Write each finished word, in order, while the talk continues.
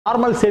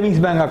normal savings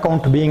bank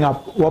account being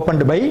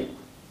opened by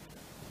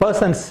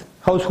persons,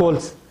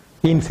 households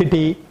in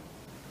city,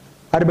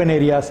 urban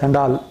areas and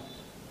all.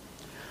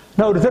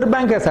 Now Reserve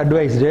Bank has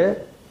advised a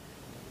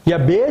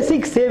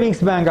basic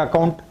savings bank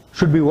account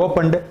should be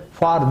opened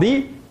for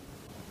the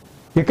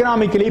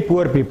economically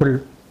poor people.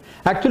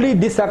 Actually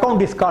this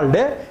account is called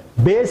a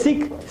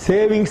Basic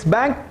Savings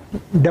Bank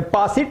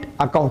Deposit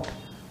Account,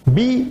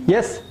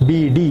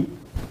 BSBD.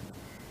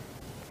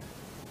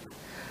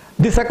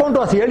 This account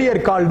was earlier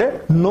called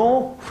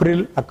No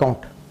Frill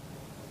Account.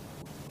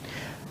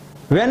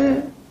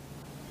 When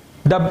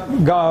the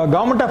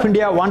government of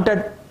India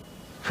wanted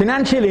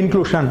financial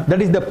inclusion,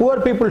 that is the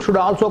poor people should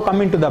also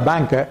come into the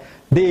bank,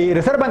 the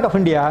Reserve Bank of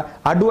India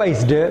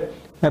advised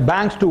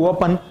banks to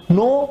open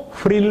No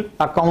Frill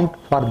account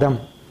for them.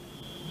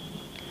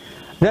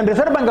 Then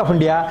Reserve Bank of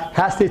India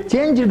has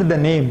changed the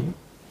name.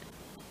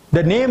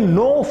 The name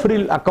No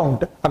Frill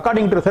account,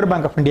 according to Reserve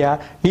Bank of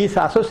India, is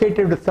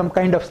associated with some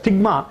kind of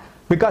stigma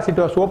because it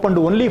was opened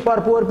only for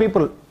poor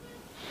people.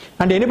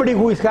 And anybody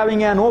who is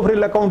having a no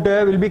frill account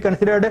will be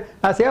considered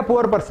as a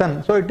poor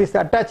person. So it is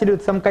attached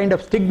with some kind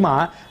of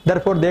stigma.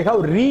 Therefore they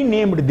have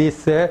renamed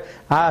this as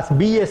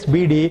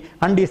BSBD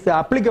and is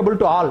applicable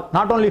to all,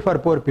 not only for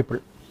poor people.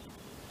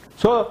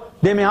 So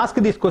they may ask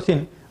this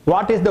question,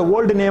 what is the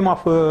old name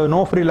of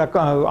no frill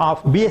account,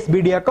 of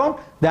BSBD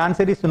account? The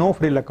answer is no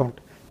frill account.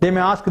 They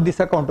may ask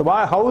this account,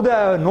 how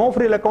the no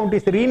frill account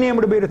is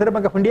renamed by Reserve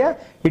Bank of India?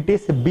 It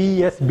is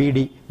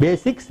BSBD,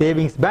 Basic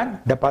Savings Bank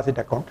Deposit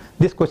Account.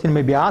 This question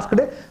may be asked,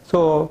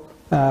 so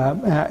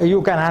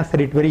you can answer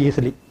it very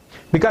easily.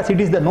 Because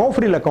it is the no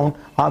frill account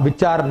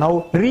which are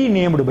now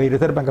renamed by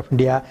Reserve Bank of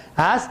India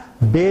as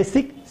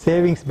Basic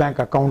Savings Bank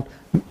Account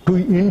to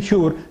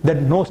ensure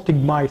that no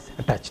stigma is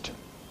attached.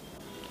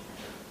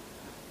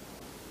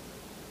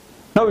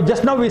 Now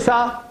just now we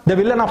saw the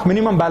villain of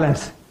minimum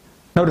balance.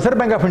 Now Reserve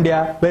Bank of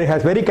India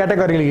has very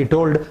categorically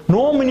told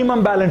no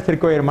minimum balance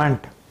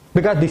requirement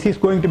because this is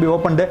going to be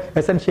opened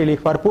essentially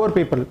for poor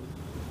people.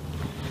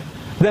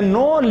 Then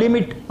no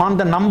limit on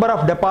the number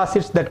of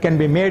deposits that can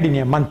be made in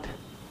a month,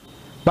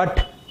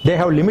 but they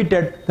have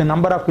limited the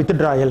number of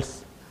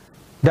withdrawals.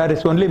 There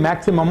is only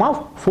maximum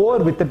of 4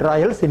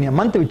 withdrawals in a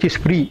month, which is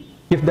free.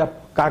 If the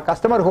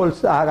customer holds,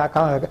 if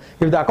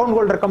the account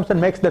holder comes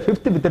and makes the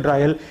 5th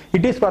withdrawal,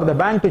 it is for the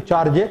bank to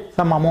charge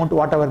some amount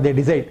whatever they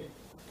decide.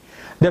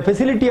 The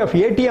facility of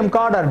ATM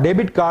card or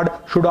debit card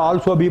should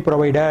also be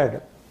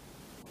provided.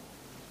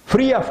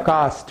 Free of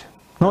cost,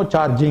 no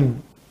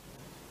charging.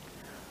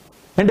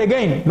 And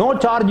again, no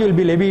charge will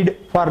be levied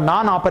for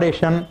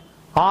non-operation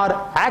or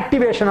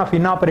activation of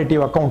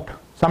inoperative account.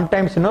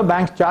 Sometimes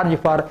banks charge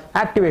for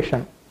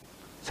activation.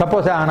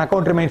 Suppose an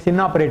account remains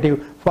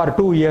inoperative for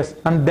 2 years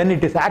and then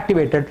it is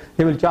activated,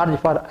 they will charge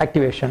for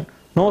activation.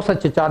 No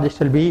such charges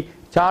shall be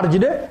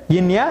charged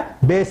in a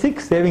Basic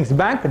Savings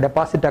Bank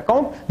Deposit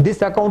Account.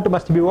 This account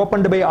must be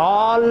opened by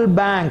all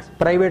banks,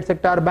 private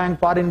sector bank,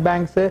 foreign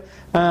banks,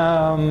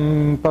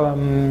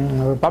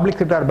 public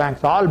sector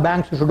banks. All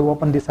banks should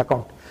open this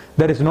account.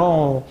 There is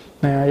no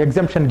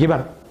exemption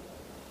given.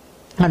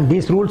 And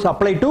these rules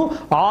apply to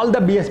all the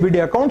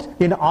BSBD accounts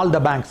in all the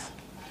banks.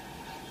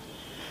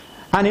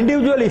 An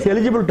individual is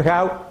eligible to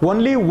have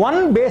only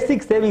one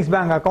Basic Savings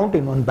Bank account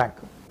in one bank.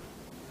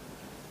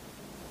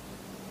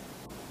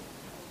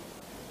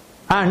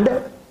 And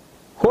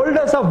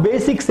holders of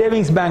Basic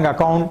Savings Bank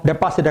account,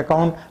 deposit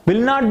account, will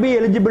not be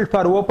eligible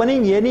for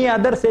opening any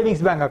other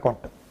savings bank account.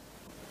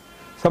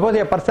 Suppose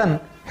a person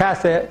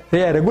has a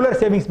regular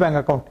savings bank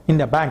account in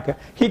the bank,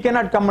 he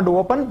cannot come and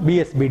open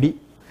BSBD.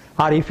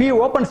 Or if he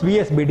opens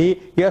BSBD,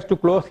 he has to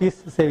close his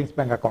savings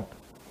bank account.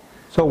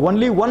 So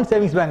only one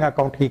savings bank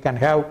account he can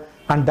have,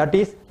 and that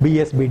is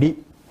BSBD.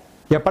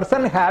 A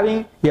person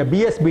having a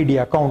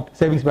BSBD account,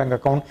 savings bank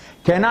account,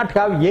 cannot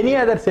have any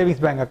other savings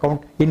bank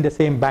account in the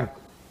same bank.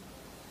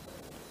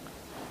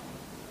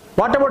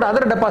 What about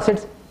other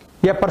deposits?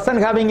 A person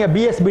having a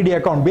BSBD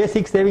account,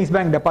 Basic Savings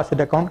Bank Deposit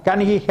Account,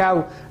 can he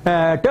have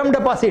term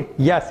deposit?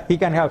 Yes, he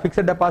can have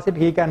fixed deposit,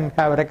 he can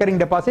have recurring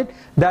deposit.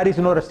 There is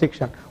no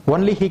restriction.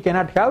 Only he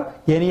cannot have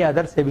any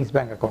other savings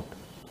bank account.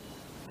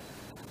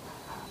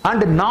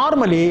 And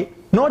normally,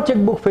 no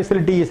checkbook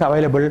facility is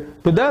available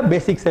to the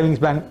Basic Savings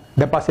Bank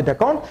Deposit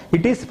Account.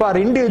 It is for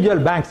individual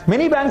banks.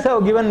 Many banks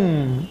have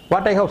given,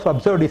 what I have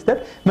observed is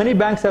that many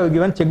banks have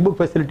given checkbook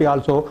facility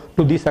also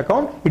to this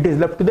account. It is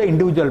left to the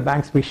individual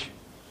bank's wish.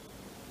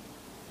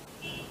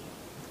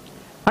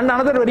 And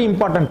another very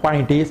important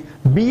point is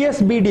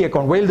BSBD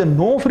account. While the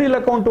no frill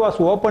account was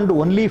opened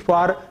only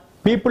for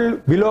people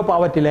below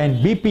poverty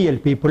line,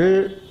 BPL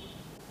people,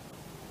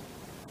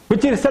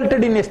 which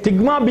resulted in a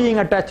stigma being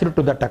attached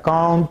to that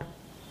account.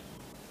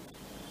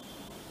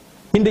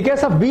 In the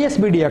case of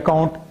BSBD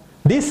account,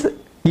 this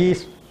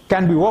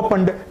can be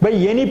opened by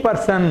any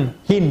person.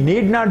 He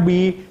need not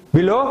be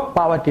below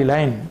poverty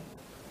line.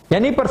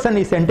 Any person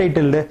is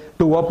entitled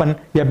to open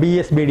a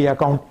BSBD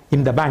account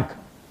in the bank.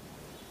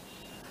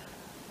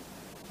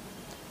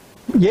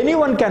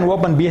 anyone can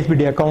open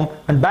BSBD account,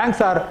 and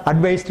banks are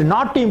advised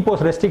not to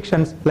impose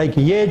restrictions like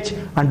age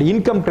and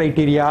income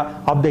criteria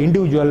of the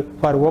individual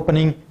for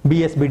opening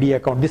BSBD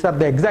account. These are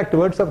the exact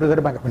words of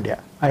Reserve Bank of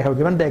India. I have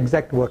given the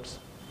exact words.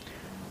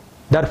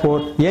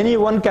 Therefore,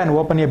 anyone can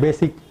open a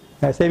basic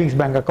savings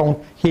bank account.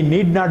 He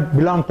need not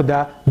belong to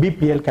the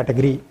BPL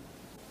category.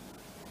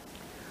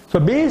 So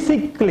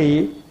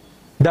basically,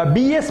 the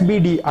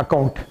BSBD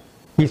account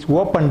is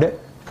opened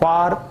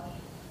for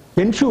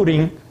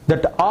ensuring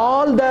that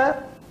all the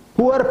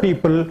poor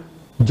people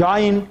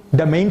join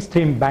the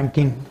mainstream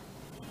banking,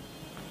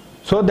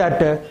 so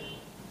that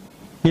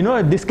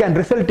this can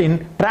result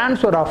in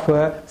transfer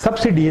of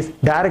subsidies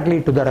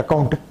directly to their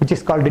account, which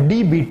is called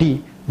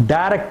DBT,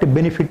 direct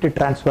benefit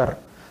transfer.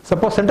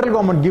 Suppose central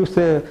government gives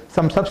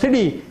some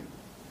subsidy.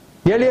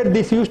 Earlier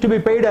this used to be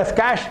paid as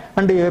cash,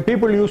 and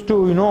people used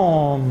to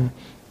now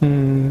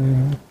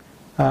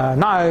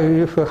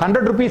if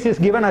 100 rupees is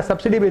given as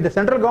subsidy by the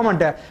central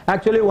government,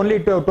 actually only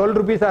 12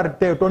 rupees or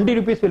 20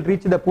 rupees will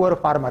reach the poor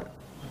farmer.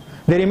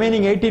 The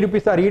remaining 80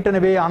 rupees are eaten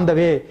away on the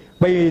way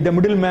by the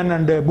middlemen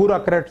and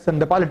bureaucrats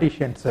and the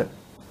politicians.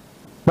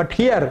 But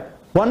here,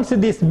 once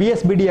these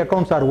BSBD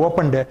accounts are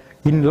opened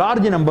in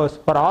large numbers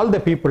for all the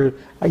people,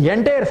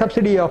 entire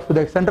subsidy of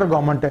the central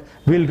government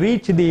will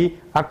reach the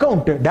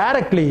account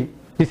directly.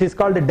 This is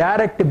called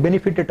direct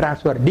benefit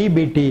transfer,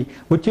 DBT,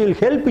 which will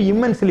help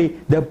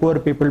immensely the poor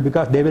people,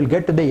 because they will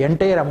get the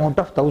entire amount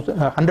of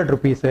 100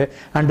 rupees,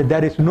 and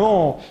there is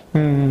no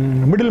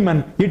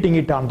middleman eating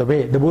it on the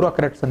way. The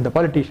bureaucrats and the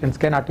politicians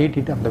cannot eat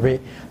it on the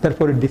way.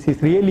 Therefore, this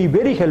is really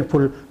very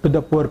helpful to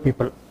the poor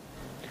people.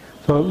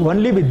 So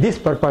only with this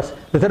purpose,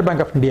 Reserve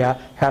Bank of India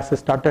has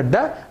started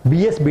the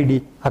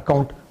BSBD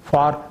account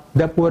for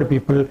the poor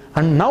people,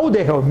 and now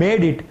they have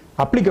made it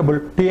applicable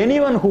to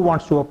anyone who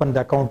wants to open the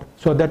account,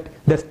 so that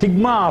the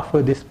stigma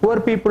of this poor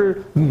people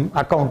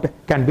account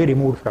can be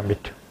removed from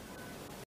it.